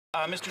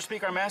Mr.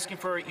 Speaker, I'm asking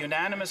for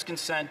unanimous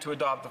consent to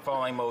adopt the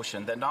following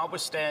motion, that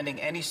notwithstanding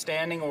any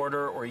standing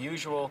order or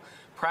usual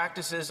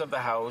practices of the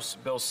House,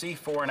 Bill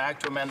C-4, an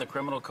act to amend the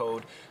Criminal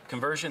Code,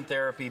 conversion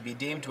therapy, be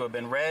deemed to have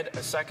been read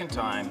a second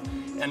time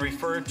and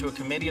referred to a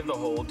committee of the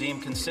whole,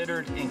 deemed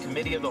considered in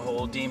committee of the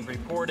whole, deemed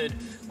reported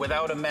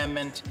without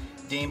amendment,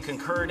 deemed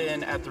concurred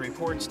in at the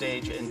report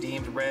stage, and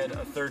deemed read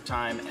a third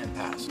time and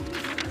passed.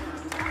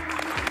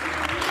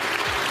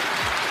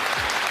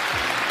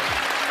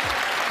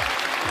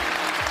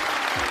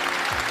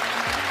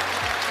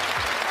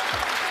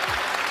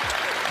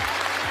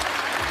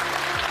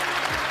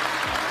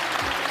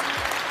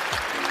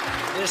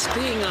 This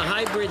being a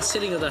hybrid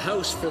sitting of the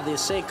House, for the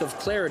sake of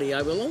clarity,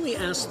 I will only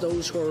ask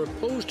those who are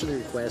opposed to the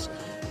request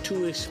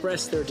to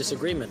express their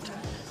disagreement.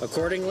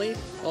 Accordingly,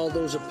 all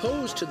those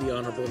opposed to the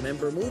honourable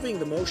member moving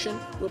the motion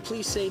will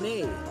please say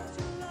nay.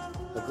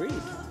 Agreed.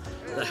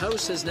 The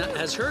House has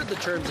heard the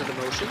terms of the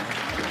motion.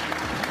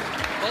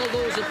 All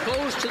those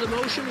opposed to the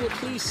motion will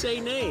please say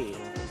nay.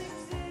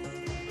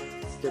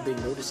 There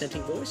being no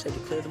dissenting voice, I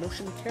declare the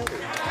motion carried.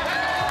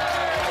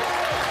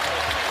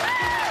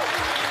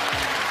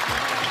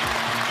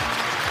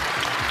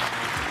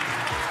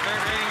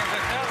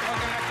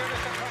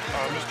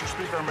 Mr.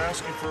 Speaker, I'm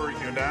asking for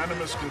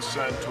unanimous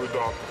consent to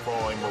adopt the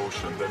following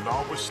motion, that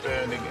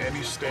notwithstanding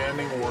any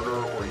standing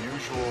order or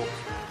usual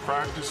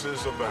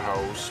practices of the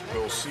House,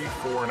 Bill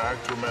C-4, an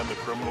act to amend the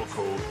Criminal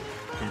Code,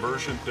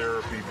 conversion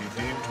therapy,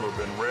 be deemed to have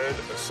been read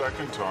a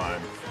second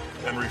time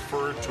and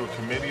referred to a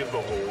committee of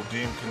the whole,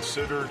 deemed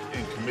considered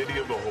in committee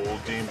of the whole,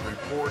 deemed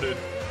reported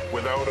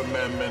without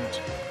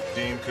amendment,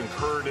 deemed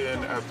concurred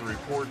in at the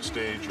report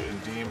stage,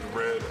 and deemed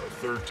read a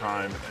third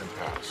time and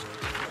passed.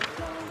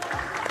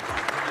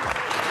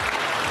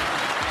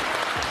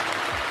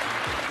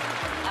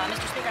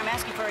 Mr. Speaker, I'm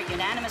asking for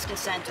unanimous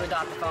consent to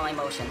adopt the following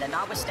motion, that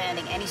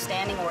notwithstanding any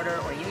standing order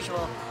or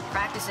usual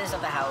practices of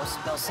the House,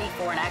 Bill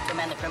C-4, an act to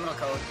amend the Criminal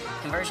Code,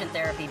 conversion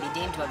therapy, be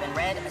deemed to have been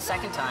read a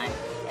second time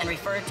and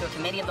referred to a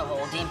committee of the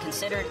whole, deemed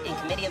considered in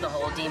committee of the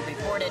whole, deemed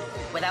reported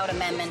without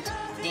amendment,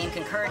 deemed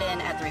concurred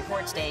in at the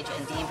report stage,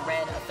 and deemed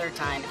read a third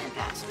time and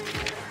passed.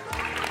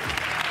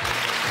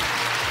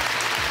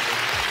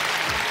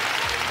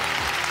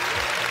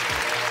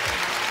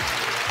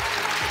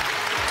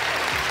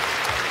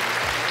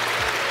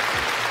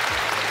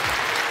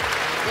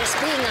 This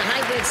being a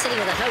hybrid sitting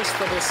of the House,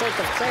 for the sake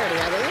of clarity,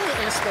 I will only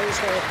ask those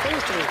who are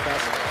opposed to the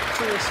request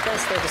to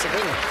express their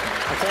disagreement.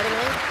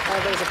 Accordingly, all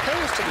those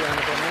opposed to the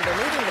honourable member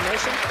moving the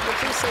motion will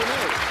please say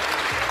nay.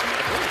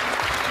 Agreed.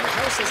 The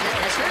House has heard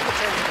the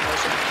terms of the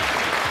motion.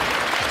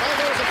 All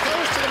those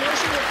opposed to the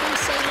motion will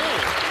please say nay.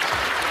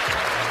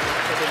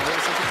 There being no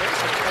dissenting voice,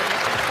 I declare the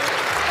motion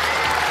carried.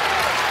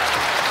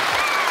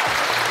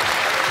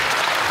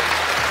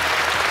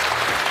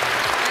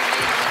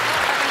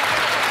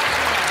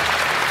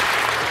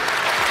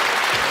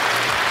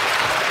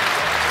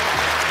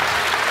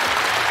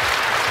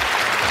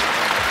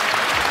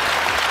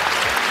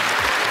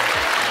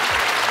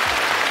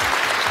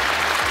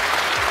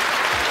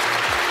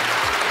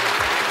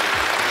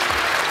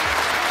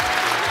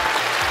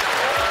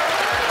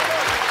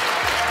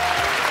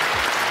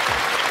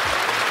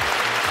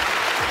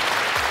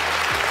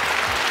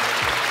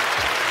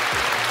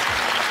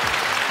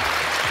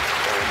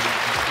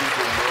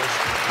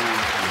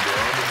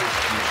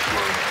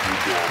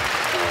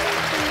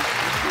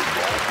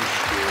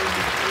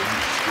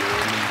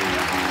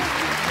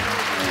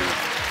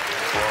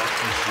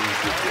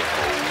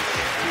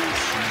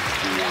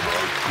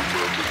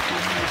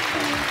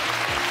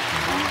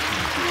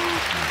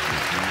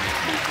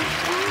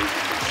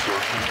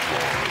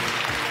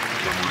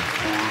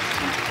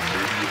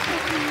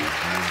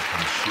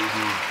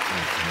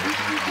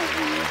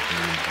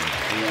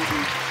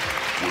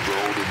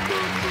 Without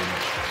amendment,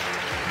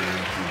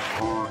 deemed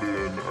concurred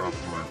in at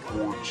the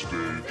report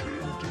stage,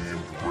 and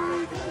deemed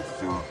read a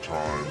third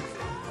time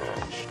and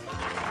passed.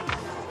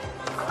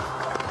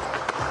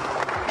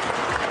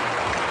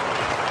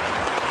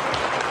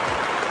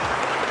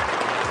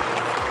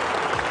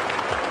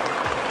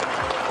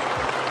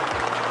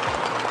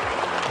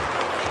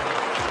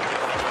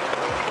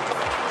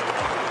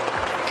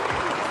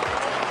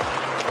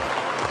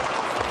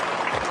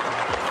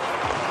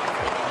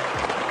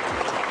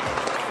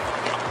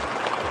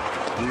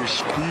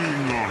 This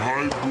being a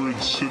hybrid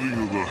sitting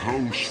of the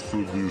House, for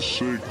the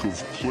sake of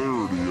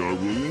clarity, I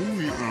will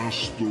only ask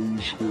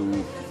those who are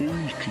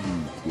opposed to the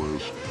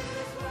request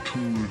to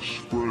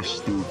express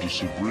their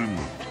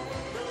disagreement.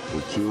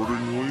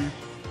 Accordingly,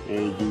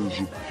 all those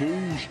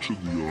opposed to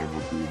the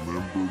honourable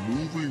member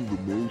moving the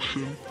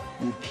motion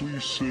will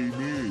please say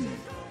nay.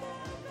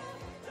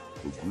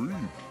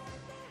 Agreed.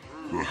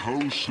 The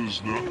House has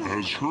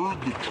heard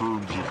the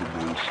terms of the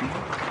motion.